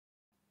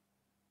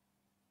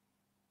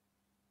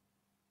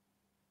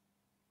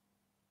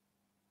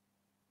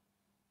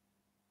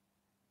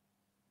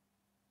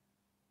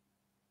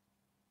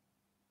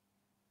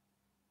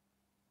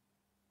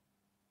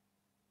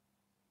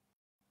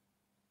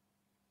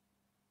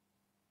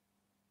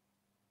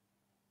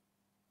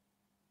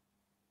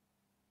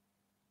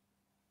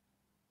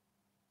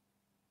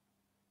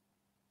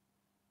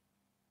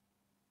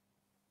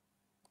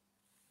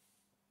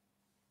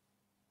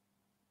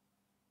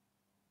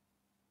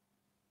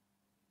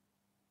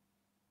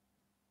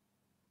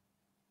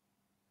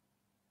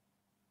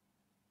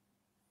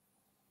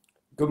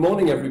Good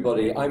morning,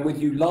 everybody. I'm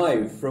with you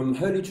live from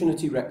Holy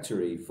Trinity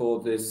Rectory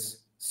for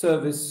this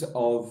service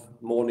of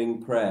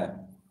morning prayer.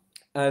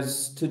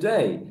 As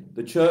today,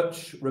 the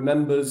Church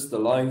remembers the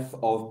life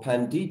of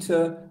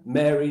Pandita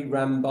Mary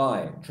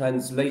Rambai,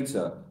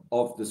 translator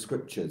of the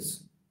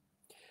Scriptures.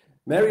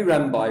 Mary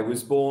Rambai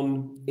was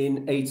born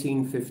in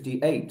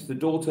 1858, the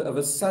daughter of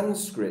a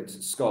Sanskrit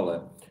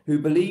scholar who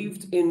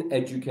believed in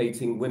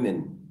educating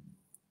women.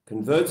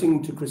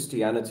 Converting to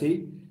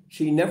Christianity,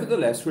 she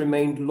nevertheless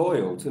remained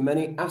loyal to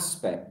many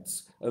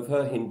aspects of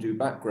her Hindu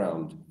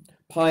background,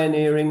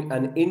 pioneering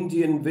an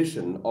Indian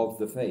vision of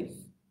the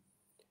faith.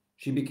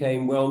 She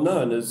became well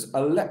known as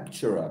a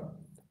lecturer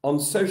on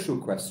social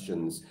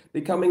questions,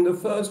 becoming the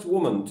first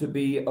woman to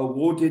be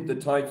awarded the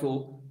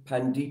title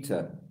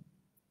Pandita.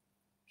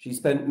 She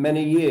spent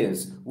many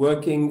years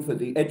working for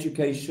the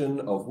education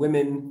of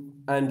women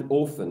and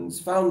orphans,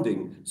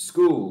 founding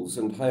schools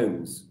and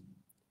homes.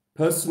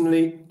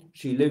 Personally,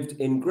 she lived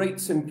in great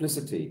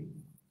simplicity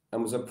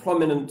and was a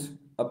prominent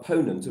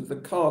opponent of the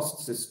caste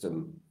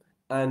system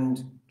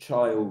and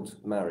child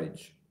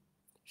marriage.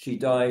 She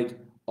died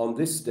on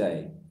this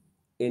day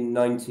in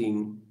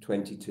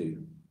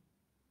 1922.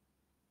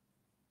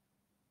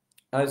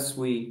 As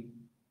we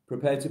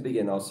prepare to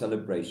begin our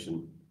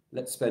celebration,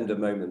 let's spend a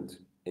moment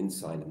in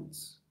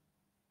silence.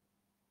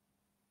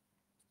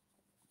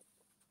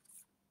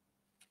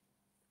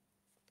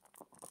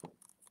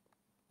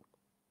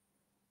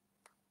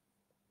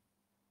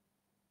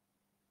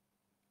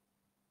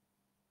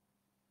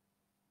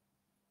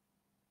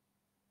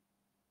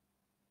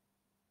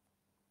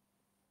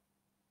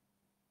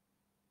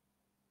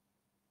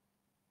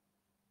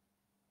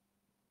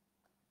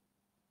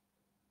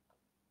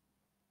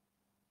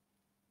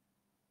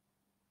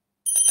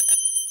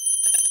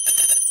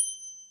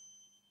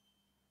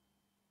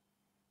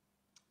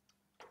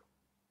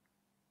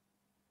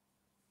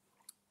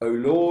 O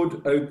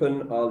Lord,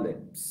 open our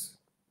lips,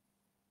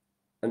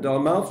 and our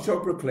mouth shall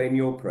proclaim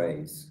your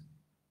praise.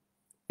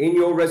 In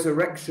your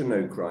resurrection,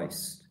 O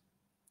Christ,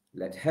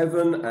 let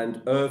heaven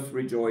and earth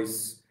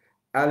rejoice.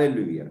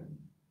 Alleluia.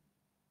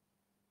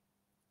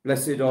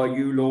 Blessed are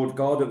you, Lord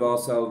God of our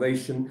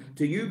salvation.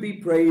 To you be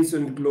praise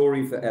and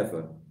glory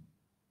forever.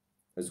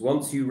 As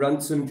once you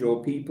ransomed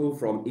your people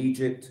from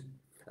Egypt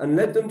and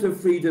led them to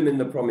freedom in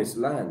the promised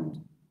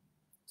land,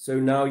 so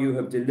now you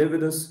have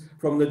delivered us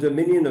from the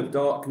dominion of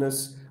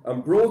darkness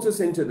and brought us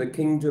into the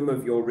kingdom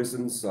of your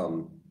risen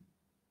Son.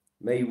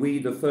 May we,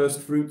 the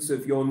first fruits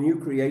of your new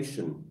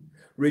creation,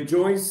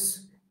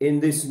 rejoice in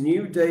this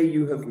new day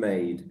you have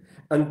made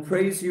and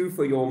praise you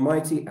for your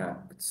mighty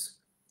acts.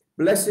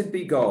 Blessed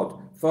be God,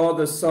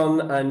 Father,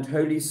 Son, and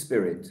Holy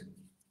Spirit.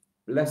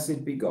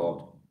 Blessed be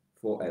God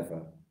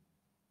forever.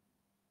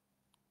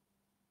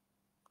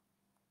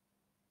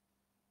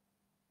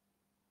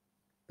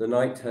 The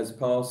night has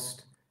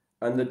passed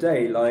and the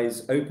day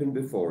lies open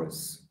before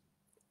us.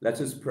 Let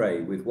us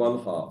pray with one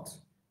heart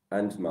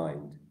and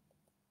mind.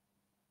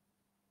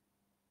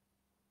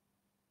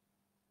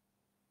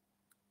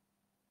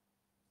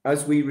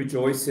 As we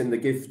rejoice in the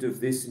gift of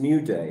this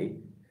new day,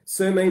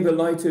 so may the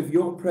light of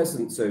your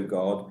presence, O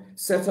God,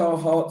 set our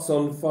hearts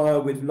on fire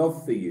with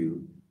love for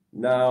you,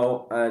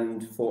 now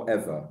and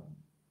forever.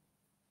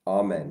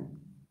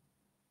 Amen.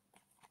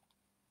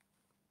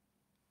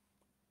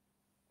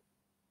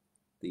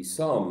 The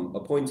psalm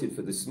appointed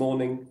for this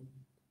morning,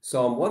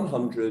 Psalm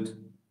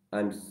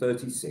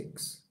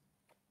 136.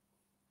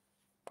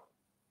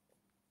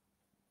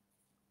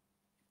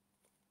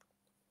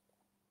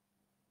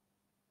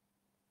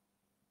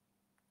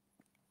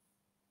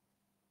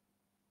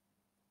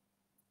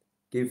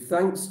 Give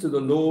thanks to the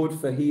Lord,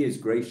 for he is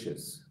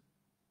gracious,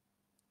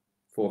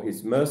 for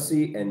his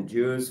mercy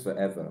endures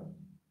forever.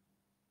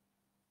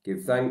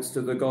 Give thanks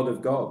to the God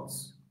of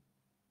gods,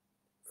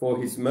 for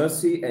his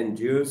mercy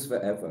endures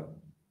forever.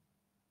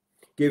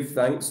 Give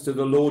thanks to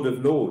the Lord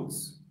of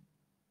lords,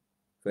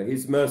 for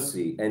his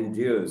mercy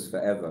endures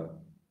forever.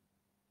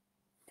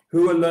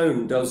 Who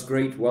alone does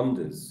great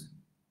wonders,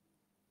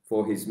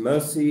 for his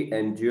mercy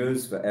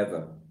endures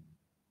forever.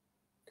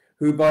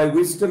 Who by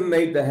wisdom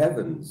made the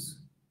heavens,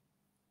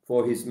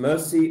 for his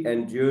mercy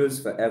endures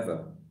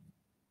forever.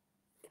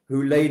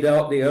 Who laid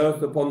out the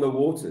earth upon the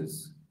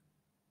waters,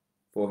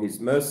 for his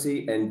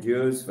mercy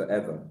endures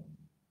forever.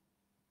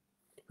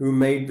 Who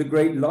made the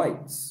great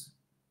lights,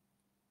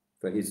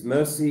 for his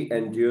mercy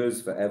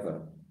endures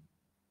forever.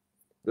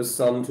 The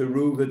sun to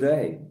rule the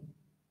day,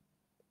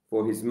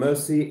 for his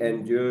mercy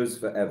endures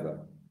forever.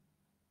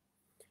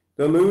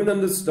 The moon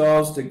and the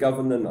stars to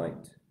govern the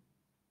night,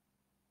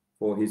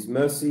 for his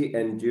mercy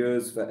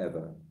endures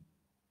forever.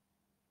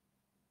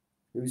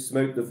 Who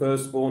smote the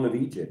firstborn of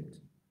Egypt,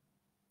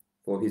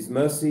 for his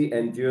mercy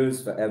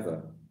endures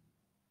forever.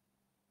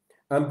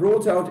 And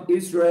brought out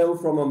Israel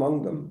from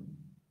among them,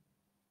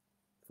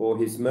 for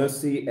his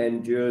mercy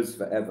endures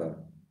forever.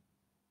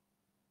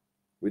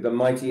 With a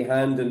mighty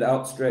hand and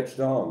outstretched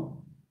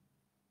arm,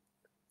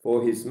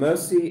 for his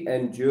mercy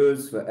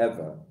endures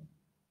forever.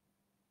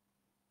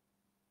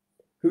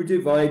 Who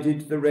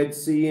divided the Red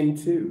Sea in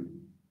two,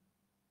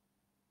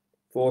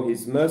 for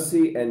his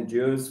mercy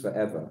endures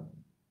forever,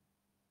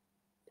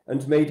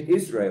 and made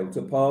Israel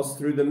to pass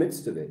through the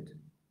midst of it,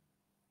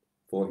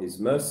 for his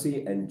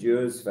mercy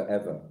endures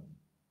forever.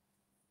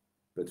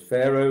 But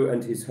Pharaoh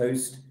and his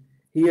host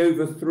he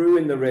overthrew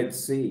in the Red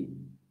Sea,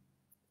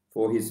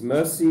 for his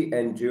mercy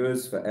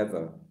endures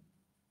forever.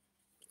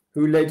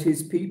 Who led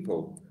his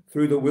people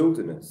through the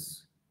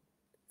wilderness,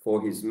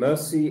 for his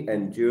mercy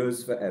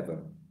endures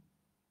forever.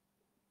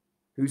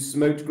 Who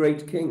smote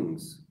great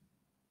kings,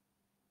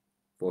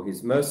 for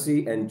his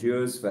mercy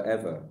endures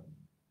forever.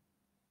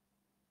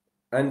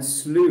 And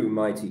slew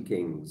mighty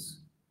kings,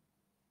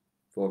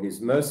 for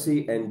his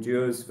mercy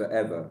endures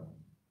forever.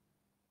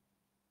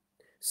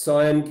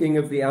 Sihon, king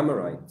of the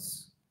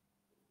Amorites,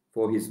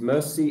 for his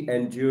mercy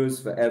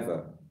endures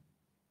forever.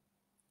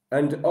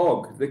 And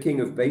Og, the king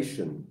of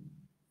Bashan,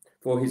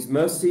 for his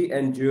mercy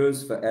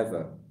endures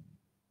forever.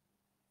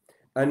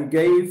 And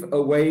gave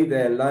away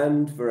their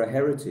land for a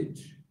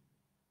heritage,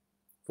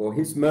 for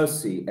his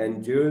mercy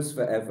endures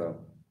forever.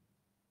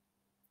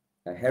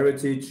 A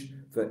heritage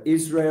for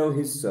Israel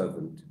his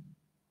servant,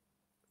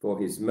 for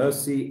his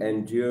mercy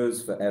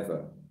endures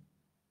forever.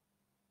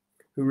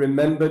 Who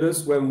remembered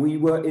us when we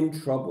were in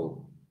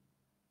trouble,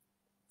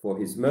 for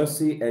his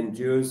mercy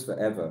endures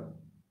forever.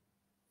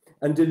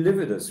 And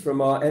delivered us from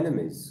our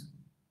enemies,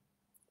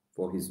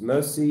 for his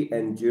mercy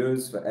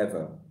endures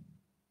forever.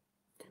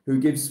 Who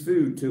gives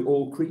food to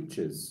all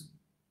creatures,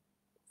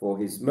 for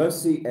his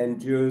mercy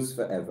endures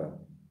forever.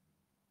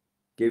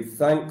 Give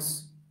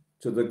thanks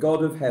to the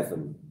God of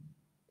heaven,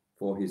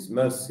 for his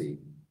mercy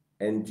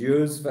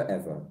endures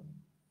forever.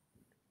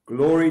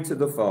 Glory to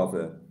the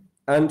Father,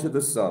 and to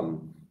the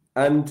Son,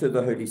 and to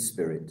the Holy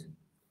Spirit,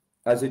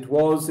 as it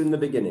was in the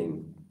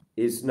beginning,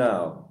 is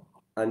now,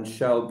 and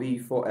shall be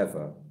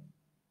forever.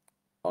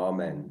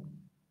 Amen.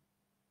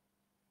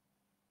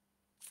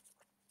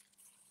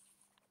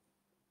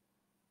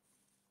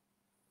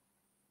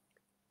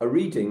 A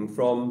reading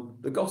from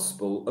the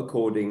Gospel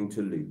according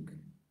to Luke.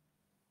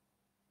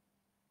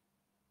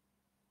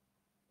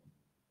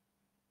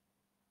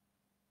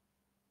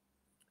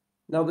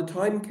 Now the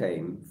time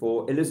came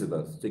for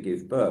Elizabeth to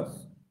give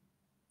birth,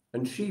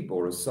 and she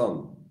bore a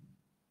son.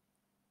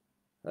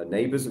 Her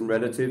neighbours and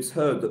relatives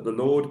heard that the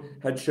Lord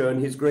had shown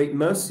his great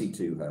mercy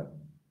to her,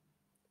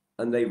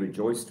 and they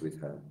rejoiced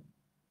with her.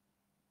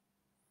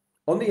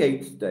 On the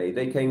 8th day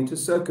they came to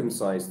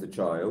circumcise the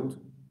child,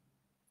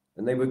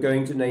 and they were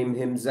going to name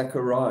him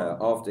Zechariah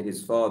after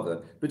his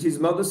father. But his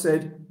mother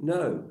said,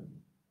 "No,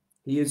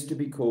 he is to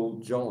be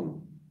called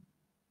John."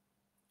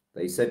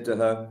 They said to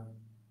her,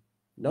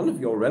 "None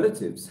of your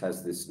relatives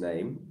has this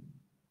name."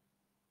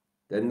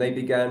 Then they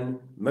began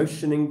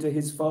motioning to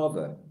his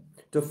father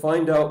to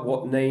find out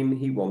what name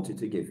he wanted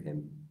to give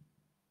him.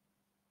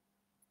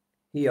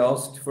 He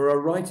asked for a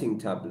writing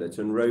tablet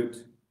and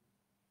wrote,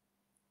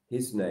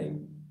 "His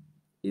name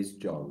is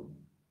John."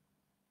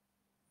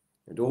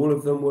 And all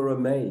of them were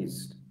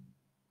amazed.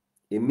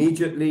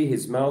 Immediately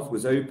his mouth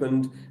was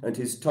opened and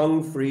his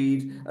tongue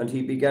freed, and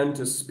he began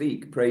to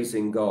speak,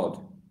 praising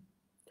God.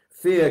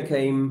 Fear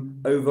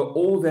came over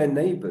all their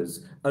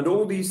neighbours, and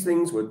all these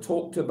things were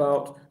talked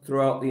about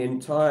throughout the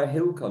entire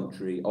hill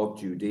country of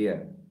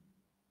Judea.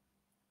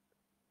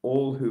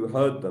 All who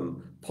heard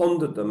them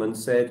pondered them and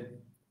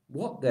said,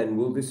 "What then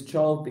will this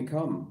child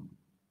become?"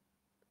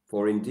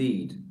 For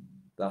indeed,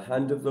 the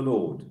hand of the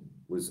Lord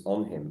was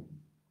on him.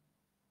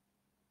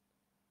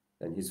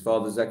 Then his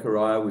father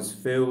Zechariah was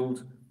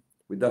filled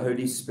with the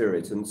Holy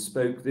Spirit and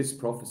spoke this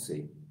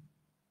prophecy.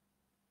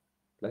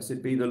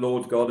 "Blessed be the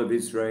Lord God of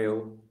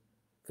Israel,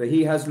 for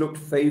he has looked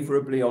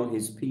favourably on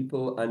his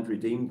people and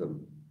redeemed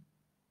them.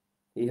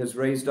 He has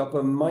raised up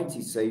a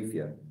mighty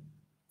Saviour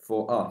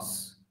for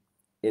us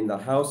in the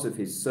house of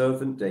his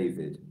servant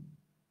David,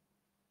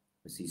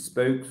 as he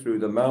spoke through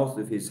the mouth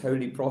of his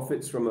holy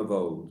prophets from of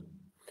old,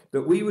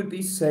 that we would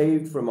be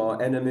saved from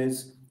our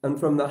enemies and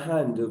from the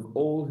hand of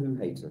all who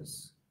hate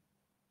us.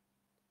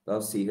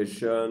 Thus he has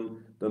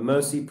shown the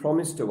mercy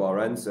promised to our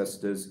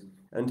ancestors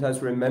and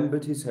has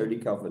remembered his holy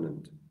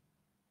covenant,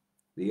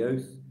 the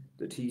oath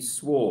that he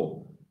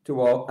swore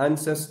to our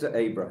ancestor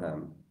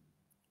Abraham,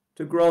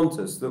 to grant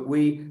us that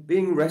we,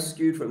 being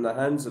rescued from the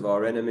hands of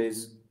our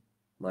enemies,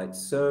 might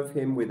serve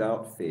him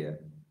without fear,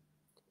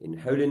 in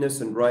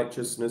holiness and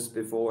righteousness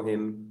before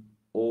him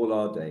all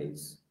our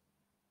days.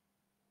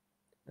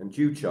 And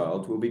you,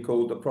 child, will be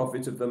called the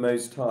prophet of the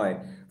Most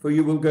High, for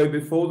you will go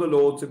before the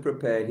Lord to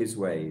prepare his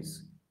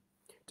ways,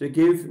 to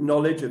give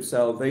knowledge of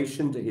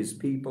salvation to his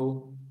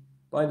people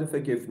by the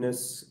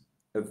forgiveness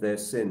of their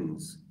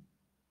sins.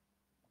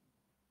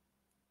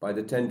 By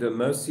the tender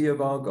mercy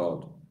of our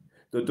God,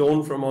 the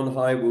dawn from on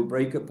high will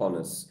break upon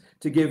us,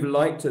 to give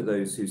light to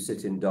those who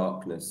sit in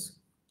darkness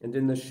and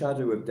in the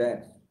shadow of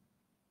death,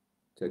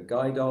 to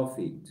guide our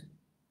feet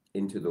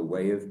into the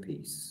way of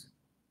peace."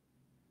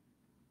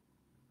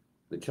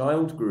 The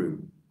child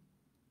grew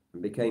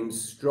and became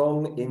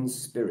strong in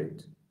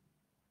spirit,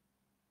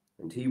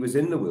 and he was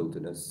in the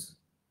wilderness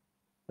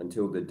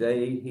until the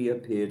day he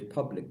appeared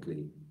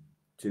publicly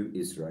to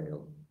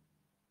Israel.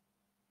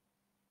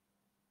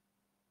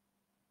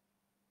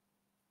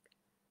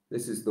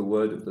 This is the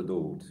word of the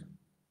Lord.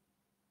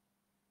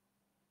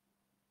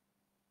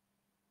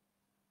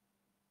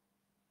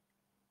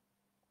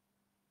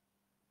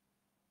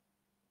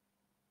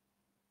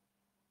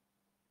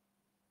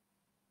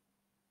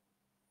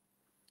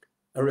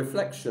 A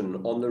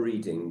reflection on the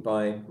reading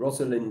by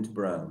Rosalind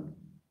Brown.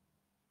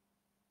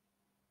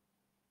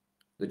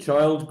 The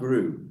child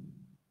grew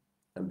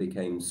and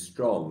became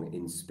strong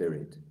in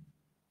spirit.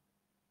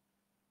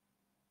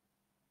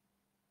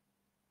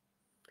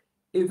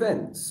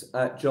 Events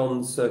at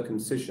John's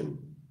circumcision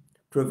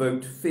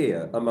provoked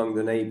fear among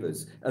the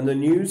neighbours, and the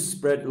news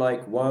spread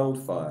like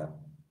wildfire,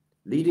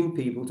 leading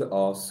people to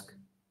ask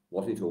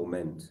what it all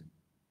meant.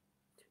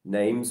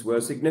 Names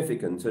were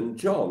significant, and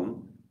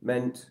John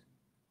meant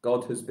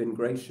God has been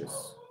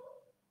gracious.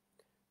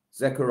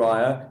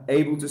 Zechariah,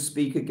 able to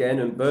speak again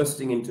and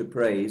bursting into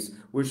praise,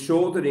 was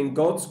sure that in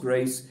God's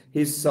grace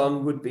his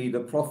son would be the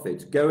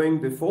prophet, going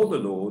before the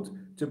Lord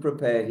to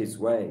prepare his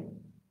way.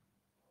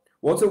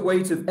 What a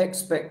weight of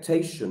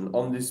expectation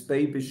on this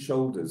baby's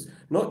shoulders,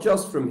 not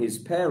just from his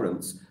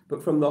parents,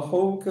 but from the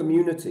whole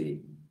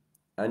community,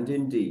 and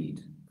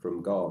indeed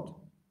from God.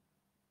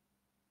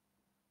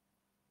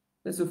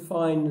 There's a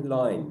fine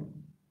line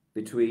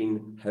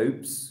between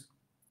hopes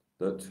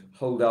that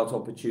hold out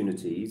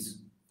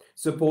opportunities,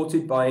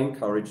 supported by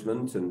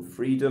encouragement and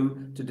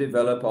freedom to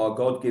develop our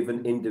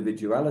God-given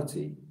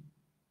individuality,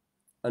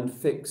 and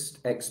fixed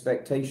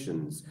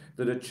expectations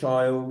that a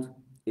child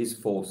is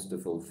forced to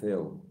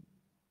fulfill.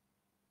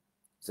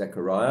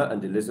 Zechariah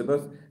and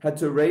Elizabeth had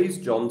to raise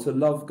John to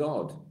love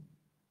God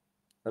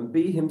and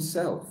be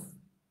himself,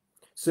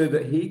 so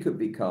that he could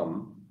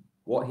become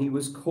what he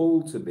was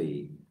called to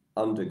be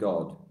under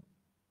God.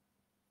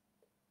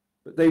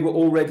 But they were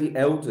already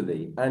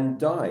elderly and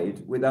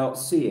died without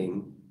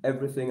seeing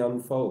everything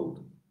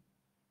unfold.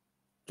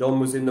 John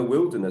was in the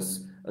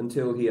wilderness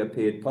until he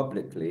appeared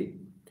publicly,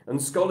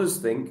 and scholars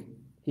think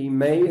he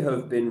may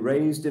have been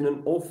raised in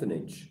an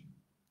orphanage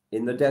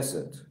in the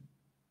desert,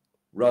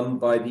 run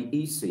by the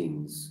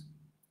Essenes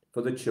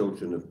for the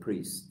children of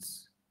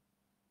priests.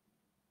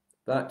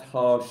 That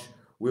harsh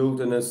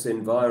wilderness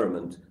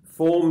environment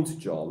formed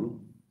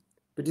John,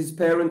 but his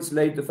parents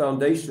laid the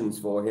foundations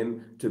for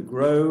him to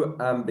grow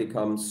and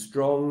become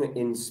strong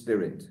in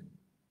spirit,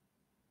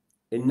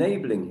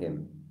 enabling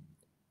him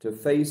to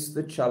face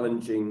the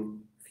challenging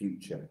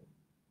future.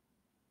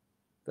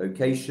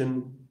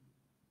 Vocation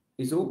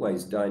is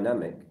always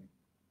dynamic,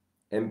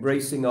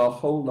 embracing our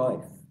whole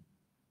life,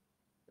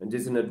 and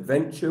is an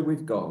adventure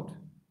with God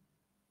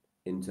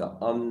into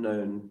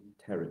unknown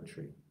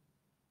territory.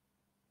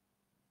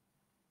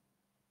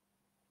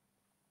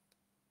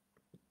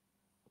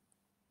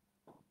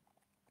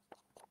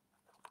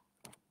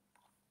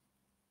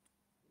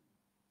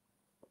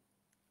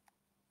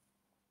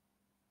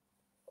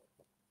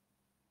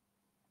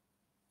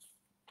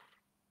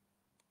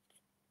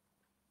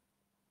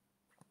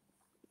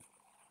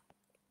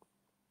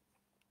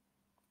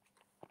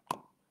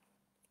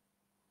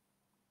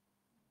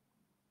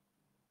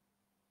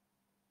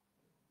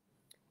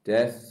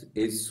 Death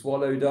is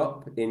swallowed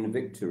up in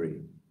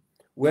victory.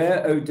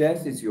 Where, O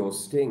death, is your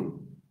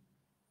sting?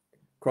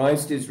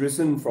 Christ is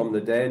risen from the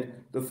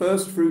dead, the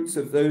first fruits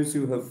of those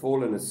who have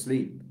fallen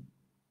asleep.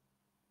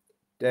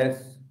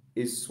 Death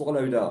is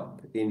swallowed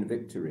up in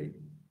victory.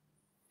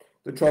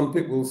 The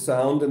trumpet will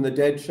sound and the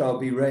dead shall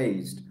be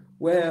raised.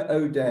 Where,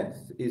 O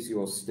death, is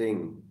your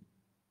sting?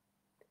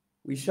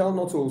 We shall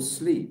not all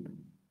sleep,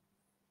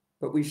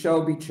 but we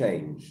shall be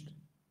changed.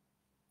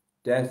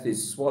 Death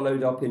is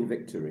swallowed up in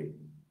victory.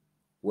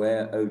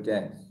 Where, O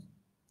death,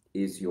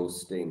 is your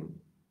sting?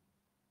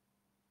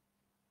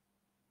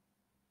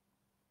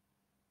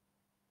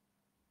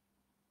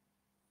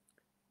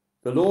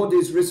 The Lord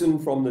is risen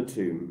from the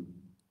tomb,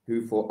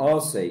 who for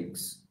our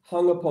sakes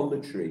hung upon the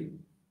tree.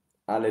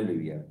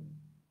 Alleluia.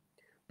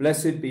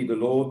 Blessed be the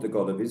Lord, the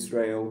God of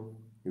Israel,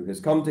 who has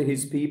come to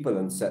his people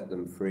and set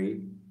them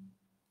free.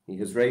 He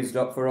has raised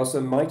up for us a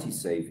mighty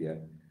Saviour,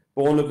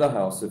 born of the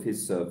house of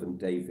his servant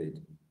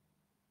David.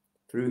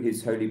 Through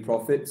his holy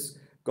prophets,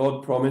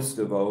 God promised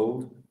of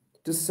old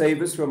to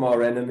save us from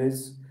our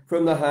enemies,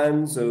 from the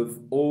hands of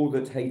all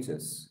that hate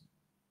us,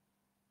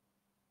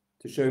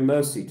 to show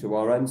mercy to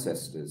our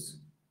ancestors,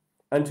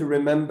 and to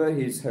remember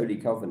his holy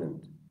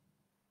covenant.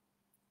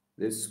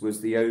 This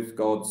was the oath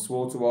God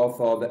swore to our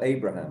father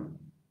Abraham,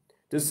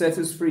 to set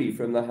us free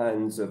from the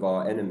hands of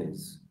our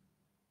enemies,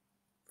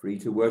 free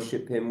to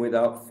worship him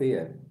without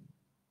fear,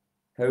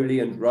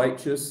 holy and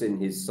righteous in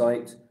his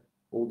sight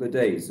all the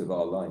days of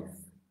our life.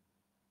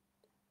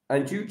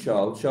 And you,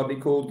 child, shall be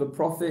called the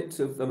prophet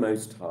of the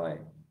Most High,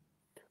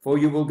 for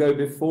you will go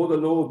before the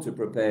Lord to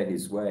prepare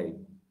his way,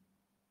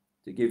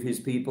 to give his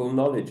people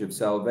knowledge of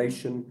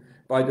salvation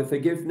by the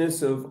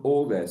forgiveness of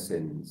all their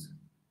sins.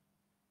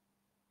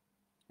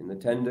 In the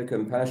tender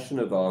compassion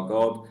of our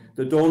God,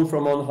 the dawn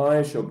from on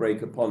high shall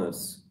break upon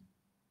us,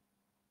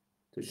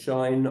 to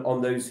shine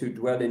on those who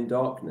dwell in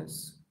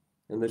darkness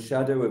and the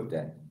shadow of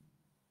death,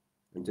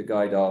 and to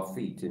guide our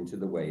feet into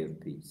the way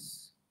of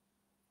peace.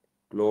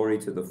 Glory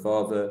to the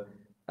Father,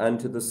 and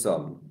to the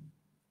Son,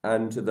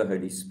 and to the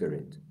Holy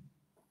Spirit,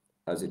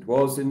 as it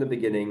was in the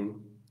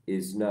beginning,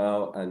 is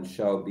now, and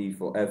shall be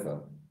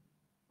forever.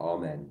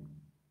 Amen.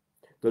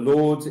 The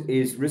Lord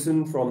is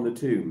risen from the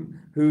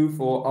tomb, who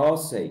for our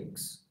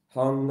sakes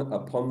hung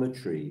upon the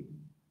tree.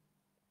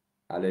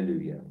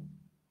 Alleluia.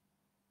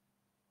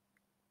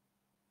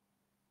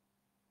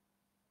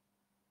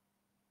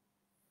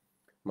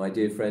 My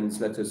dear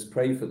friends, let us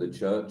pray for the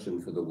Church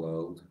and for the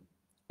world,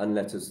 and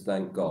let us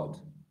thank God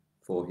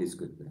for his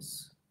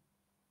goodness.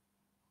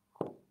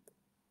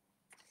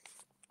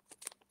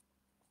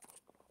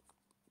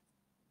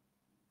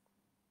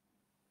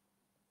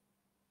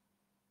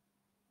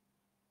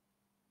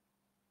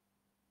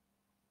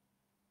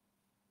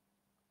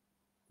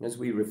 As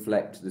we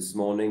reflect this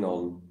morning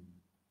on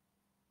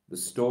the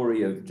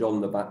story of John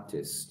the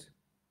Baptist,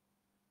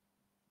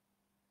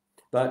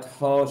 that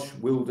harsh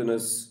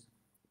wilderness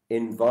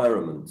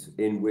environment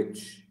in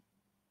which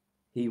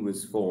he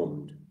was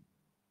formed,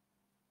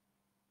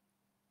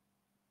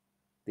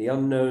 the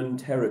unknown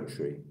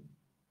territory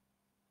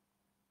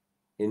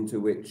into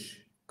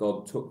which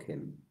God took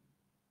him.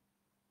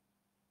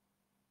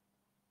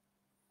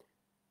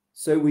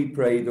 So we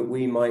pray that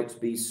we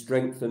might be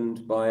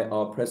strengthened by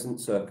our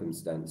present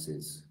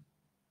circumstances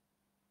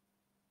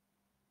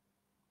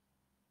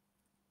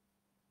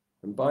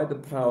and by the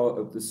power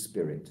of the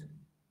Spirit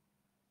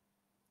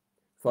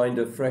find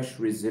a fresh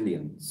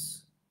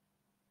resilience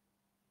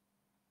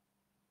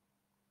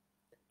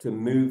to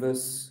move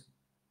us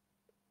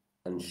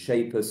and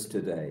shape us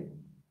today,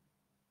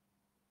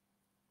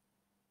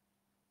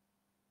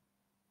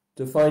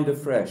 to find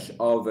afresh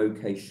our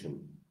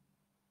vocation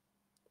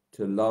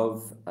to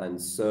love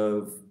and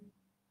serve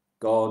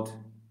God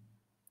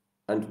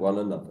and one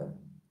another.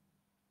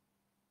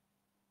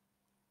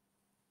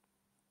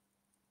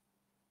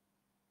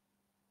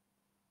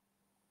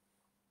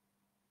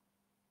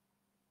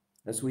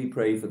 As we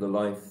pray for the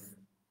life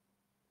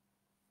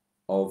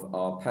of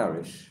our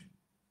parish,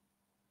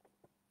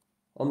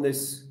 on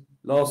this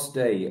last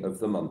day of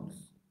the month,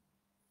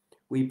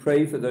 we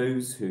pray for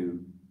those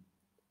who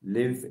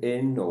live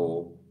in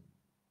or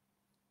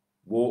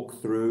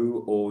walk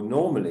through or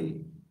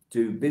normally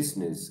do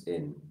business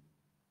in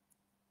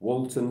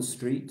Walton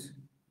Street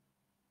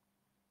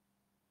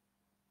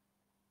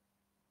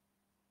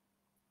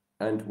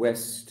and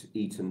West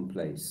Eaton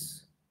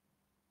Place.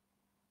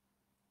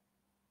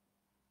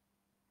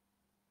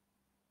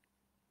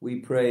 We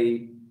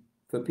pray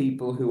for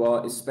people who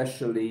are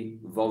especially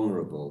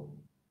vulnerable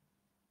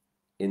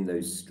in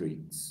those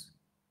streets.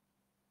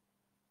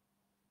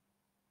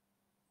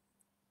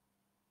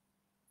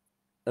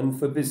 And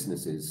for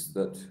businesses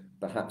that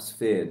perhaps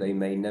fear they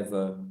may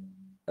never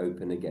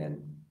open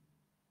again.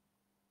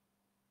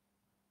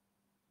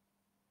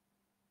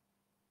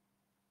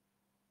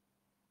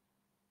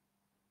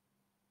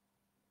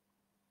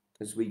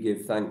 As we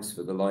give thanks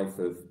for the life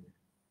of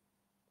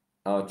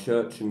our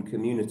church and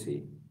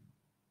community,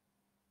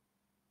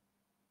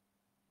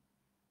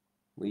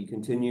 we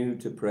continue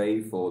to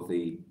pray for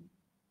the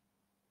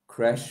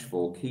creche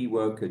for key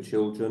worker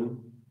children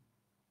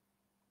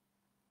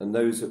and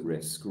those at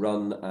risk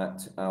run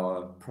at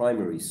our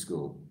primary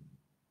school.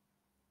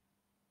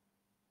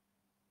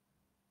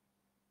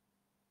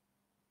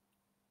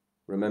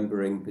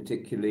 Remembering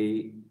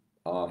particularly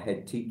our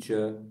head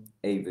teacher,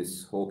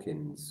 Avis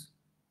Hawkins.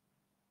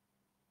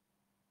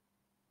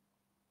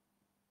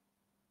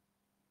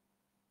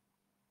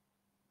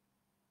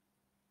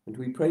 And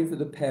we pray for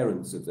the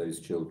parents of those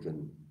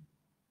children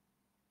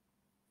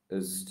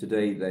as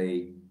today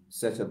they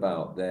set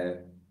about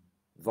their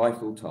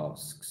vital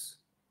tasks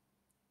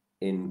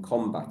in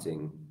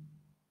combating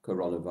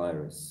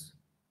coronavirus.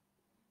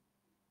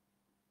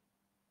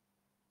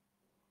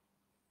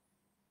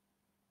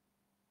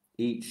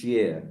 Each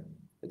year,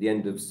 at the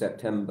end of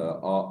September,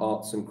 our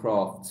Arts and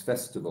Crafts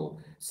Festival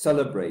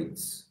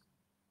celebrates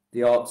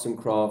the arts and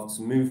crafts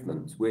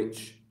movement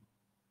which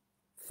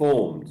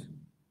formed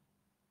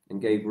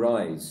and gave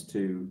rise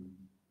to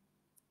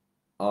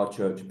our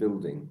church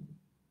building.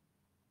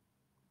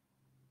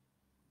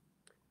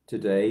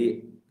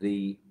 Today,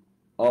 the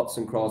Arts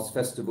and Crafts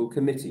Festival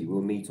Committee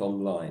will meet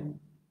online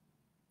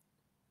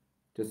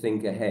to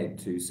think ahead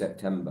to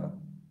September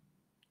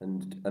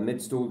and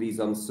amidst all these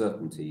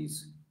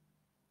uncertainties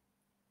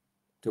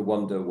to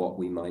wonder what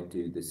we might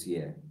do this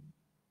year.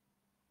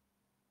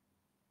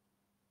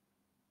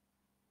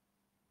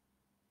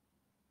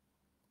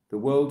 The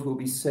world will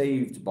be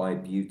saved by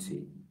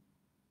beauty,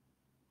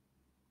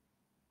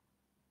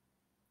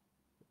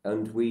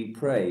 and we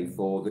pray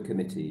for the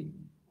committee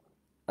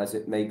as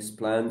it makes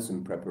plans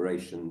and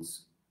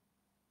preparations,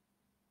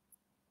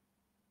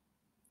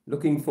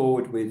 looking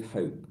forward with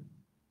hope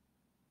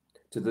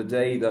to the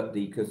day that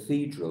the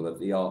Cathedral of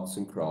the Arts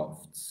and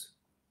Crafts,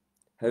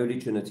 Holy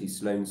Trinity,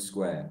 Sloane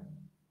Square,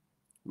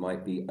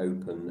 might be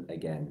open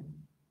again.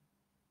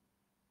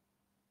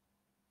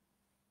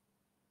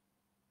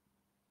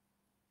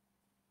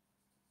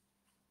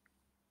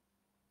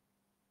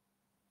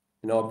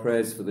 In our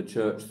prayers for the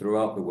Church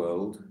throughout the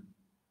world,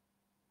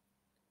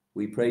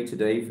 we pray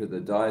today for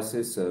the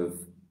Diocese of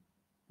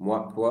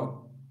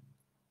Mpwapwa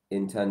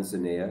in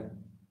Tanzania,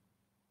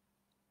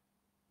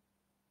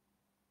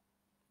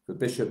 for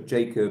Bishop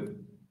Jacob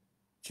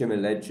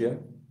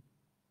Chimeleja,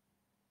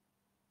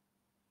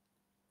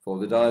 for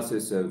the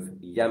Diocese of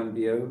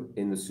Yambio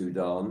in the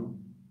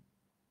Sudan,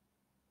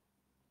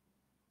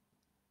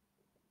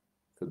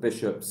 for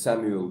Bishop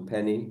Samuel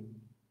Penny,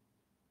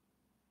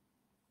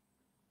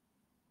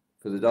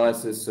 for the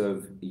Diocese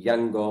of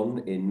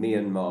Yangon in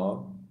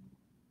Myanmar,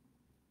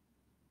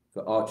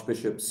 for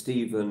Archbishop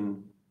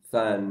Stephen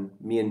Than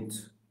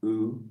Myint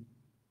U.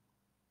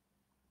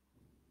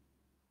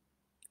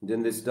 And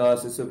in this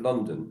Diocese of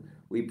London,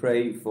 we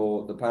pray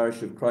for the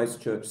parish of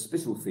Christchurch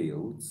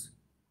Spitalfields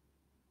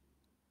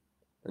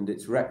and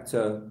its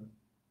rector,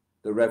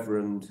 the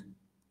Reverend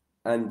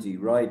Andy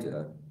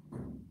Ryder,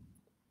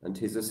 and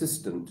his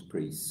assistant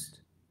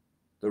priest,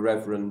 the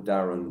Reverend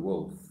Darren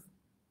Wolfe.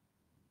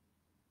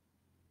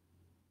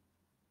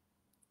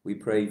 We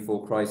pray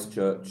for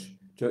Christchurch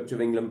Church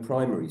of England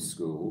Primary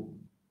School,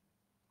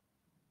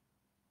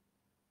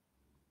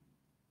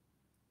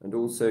 and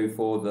also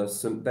for the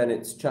St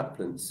Benet's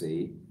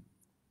Chaplaincy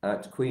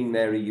at Queen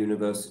Mary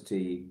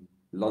University,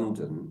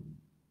 London,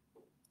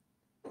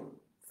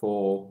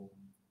 for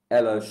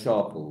Ella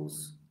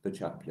Sharples, the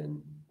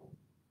chaplain.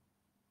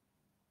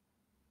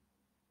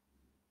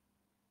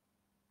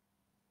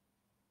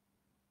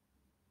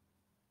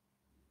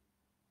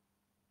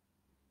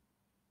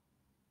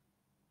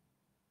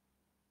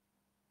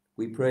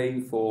 We pray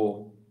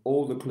for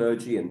all the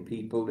clergy and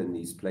people in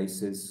these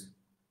places,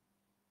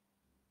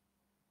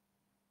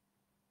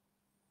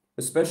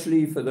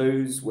 especially for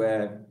those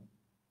where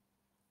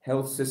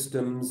health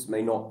systems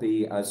may not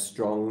be as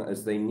strong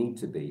as they need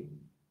to be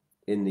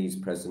in these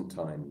present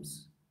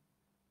times.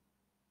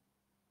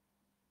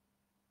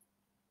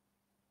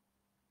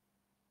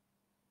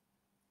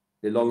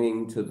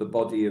 Belonging to the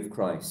body of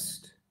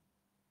Christ,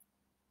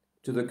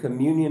 to the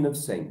communion of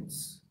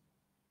saints,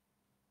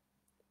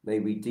 may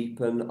we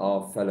deepen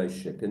our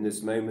fellowship in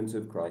this moment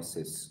of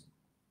crisis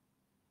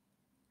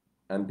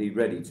and be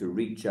ready to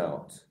reach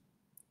out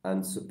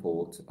and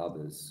support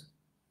others.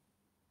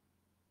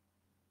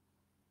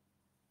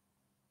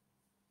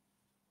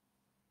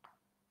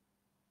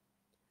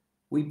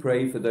 We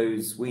pray for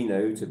those we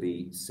know to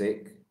be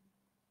sick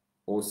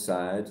or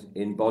sad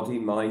in body,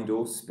 mind,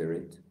 or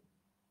spirit,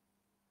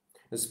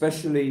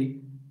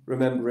 especially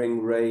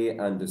remembering Ray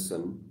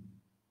Anderson,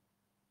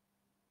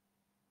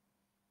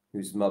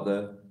 whose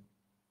mother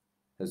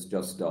has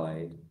just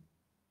died.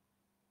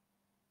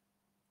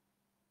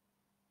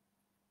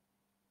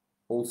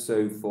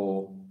 Also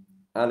for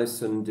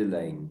Alison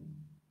Delane,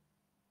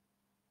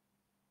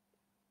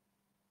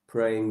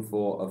 praying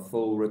for a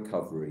full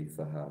recovery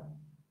for her.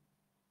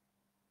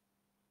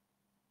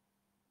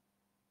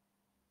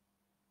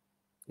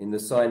 In the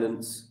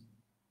silence,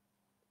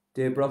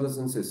 dear brothers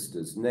and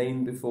sisters,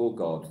 name before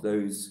God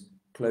those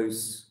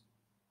close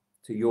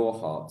to your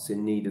hearts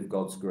in need of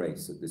God's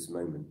grace at this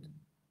moment.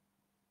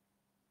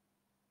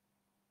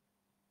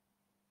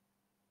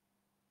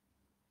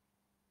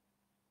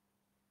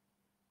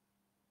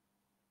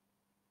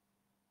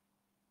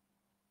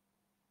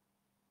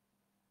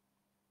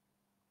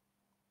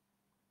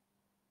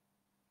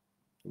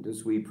 And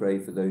as we pray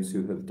for those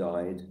who have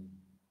died,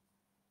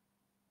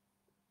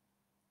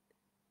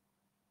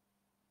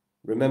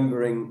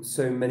 remembering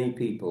so many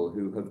people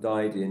who have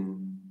died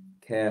in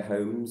care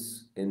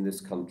homes in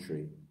this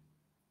country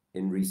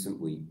in recent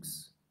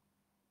weeks.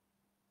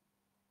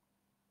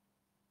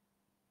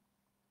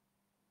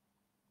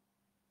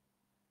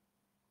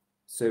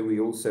 So we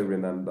also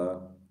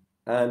remember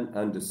Anne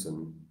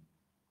Anderson,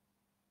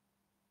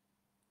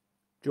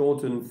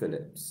 Jordan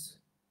Phillips,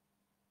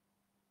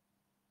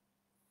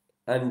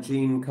 and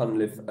Jean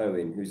Cunliffe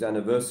Owen, whose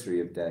anniversary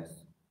of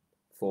death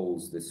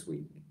falls this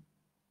week.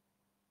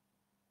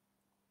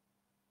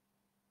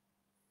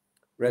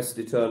 Rest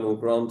eternal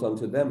grant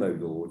unto them, O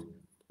Lord,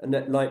 and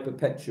let light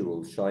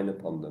perpetual shine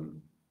upon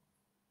them.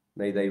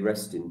 May they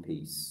rest in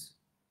peace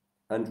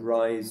and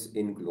rise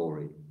in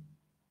glory.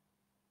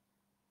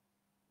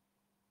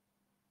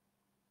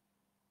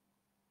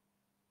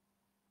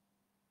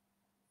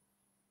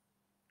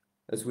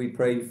 As we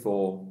pray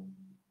for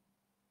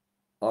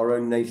our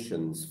own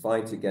nation's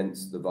fight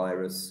against the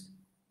virus,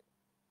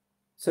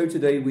 so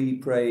today we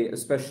pray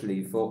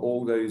especially for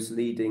all those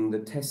leading the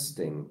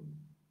testing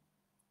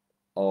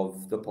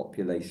of the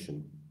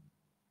population,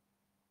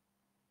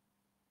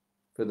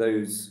 for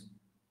those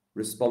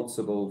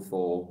responsible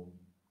for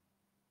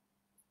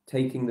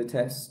taking the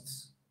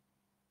tests,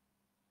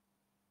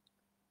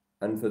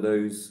 and for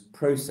those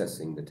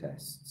processing the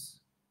tests,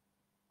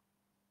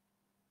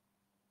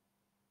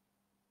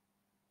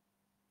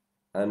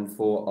 and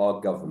for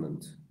our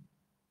government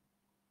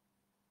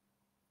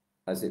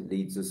as it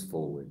leads us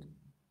forward.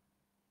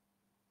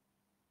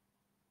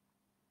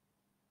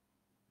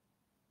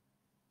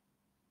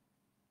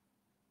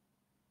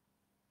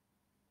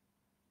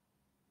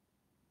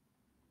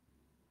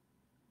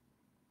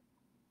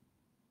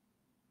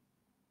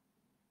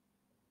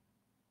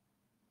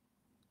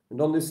 And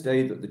on this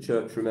day that the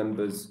Church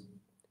remembers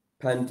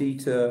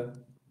Pandita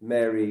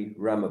Mary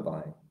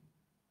Ramabai.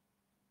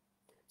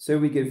 So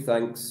we give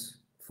thanks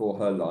for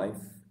her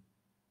life,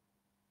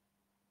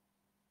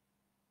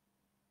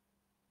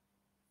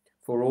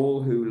 for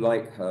all who,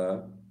 like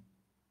her,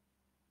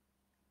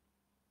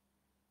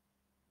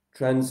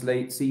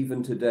 translates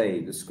even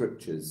today the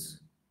scriptures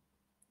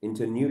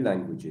into new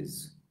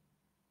languages,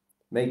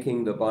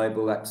 making the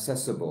Bible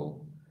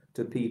accessible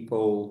to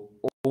people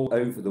all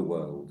over the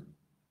world.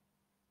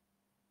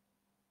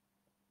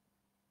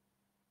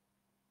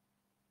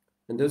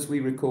 And as we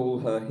recall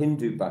her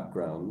Hindu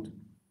background,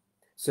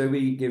 so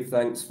we give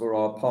thanks for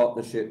our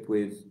partnership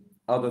with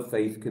other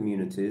faith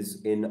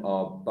communities in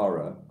our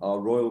borough, our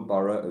royal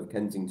borough of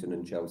Kensington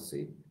and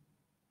Chelsea,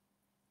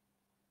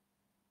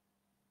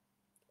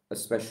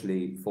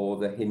 especially for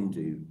the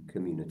Hindu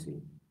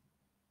community.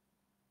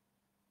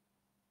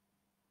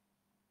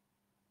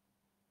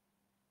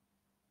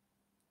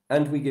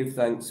 And we give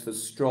thanks for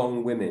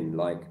strong women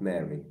like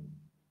Mary,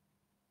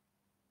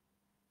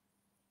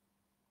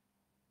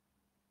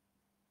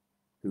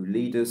 who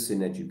lead us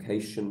in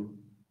education,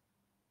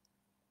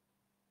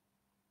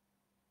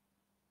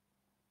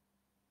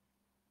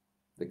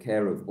 the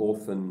care of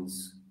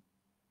orphans,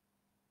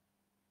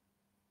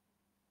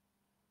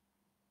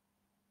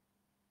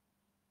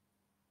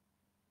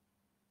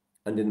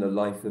 and in the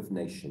life of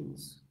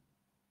nations.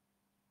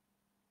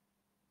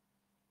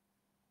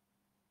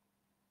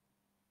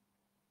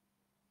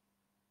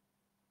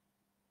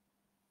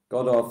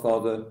 God our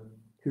Father,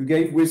 who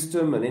gave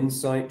wisdom and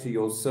insight to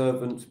your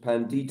servant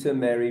Pandita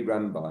Mary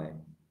Rambai,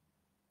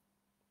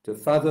 to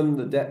fathom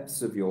the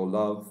depths of your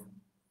love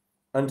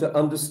and to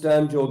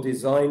understand your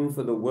design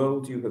for the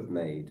world you have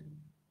made,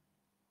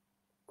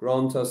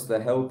 grant us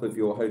the help of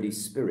your Holy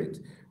Spirit,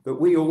 that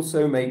we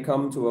also may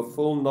come to a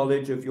full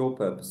knowledge of your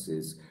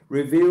purposes,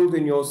 revealed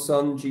in your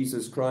Son,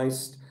 Jesus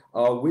Christ,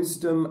 our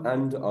wisdom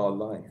and our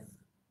life,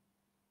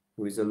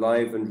 who is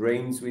alive and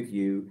reigns with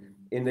you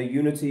in the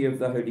unity of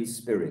the Holy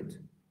Spirit,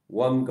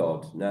 one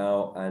God,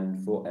 now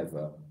and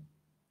forever.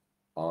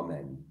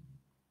 Amen.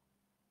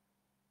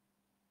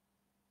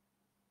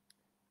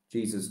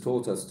 Jesus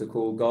taught us to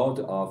call God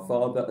our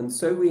Father, and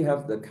so we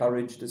have the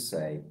courage to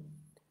say,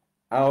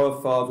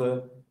 Our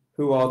Father,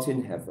 who art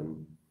in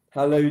heaven,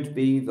 hallowed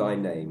be thy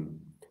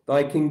name.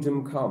 Thy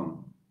kingdom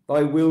come,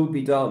 thy will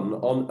be done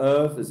on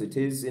earth as it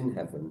is in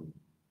heaven.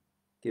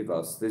 Give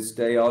us this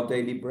day our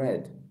daily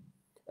bread,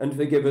 and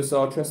forgive us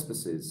our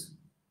trespasses,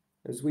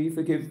 as we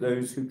forgive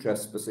those who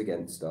trespass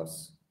against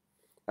us.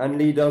 And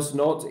lead us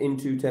not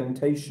into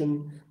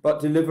temptation, but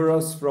deliver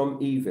us from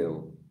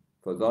evil.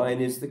 For thine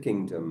is the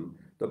kingdom,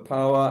 the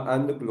power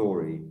and the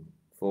glory,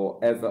 for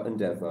ever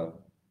and ever.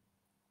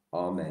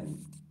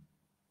 Amen.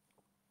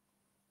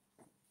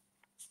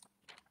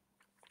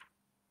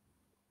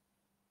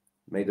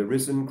 May the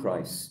risen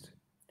Christ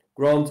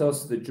grant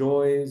us the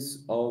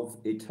joys of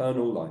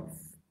eternal life.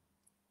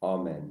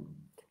 Amen.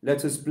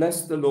 Let us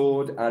bless the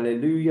Lord.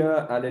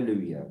 Alleluia,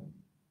 alleluia.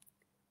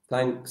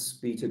 Thanks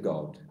be to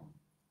God.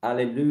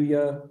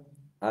 Alleluia,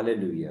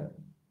 alleluia.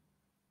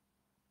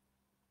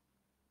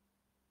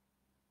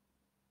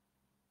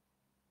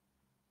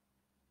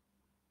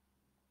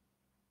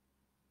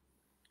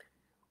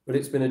 Well,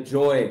 it's been a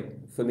joy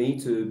for me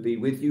to be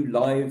with you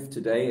live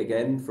today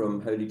again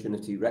from Holy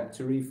Trinity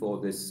Rectory for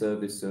this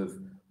service of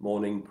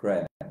morning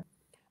prayer.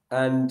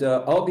 And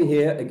I'll be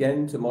here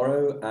again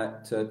tomorrow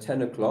at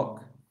 10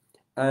 o'clock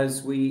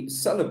as we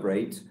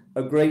celebrate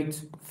a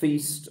great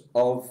feast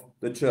of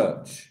the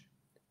Church,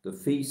 the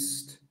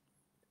feast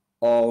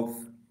of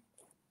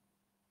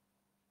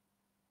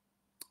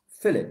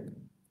Philip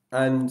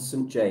and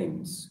St.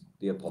 James,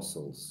 the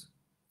Apostles.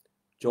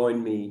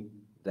 Join me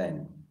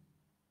then.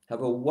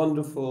 Have a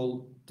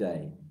wonderful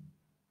day.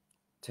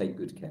 Take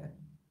good care.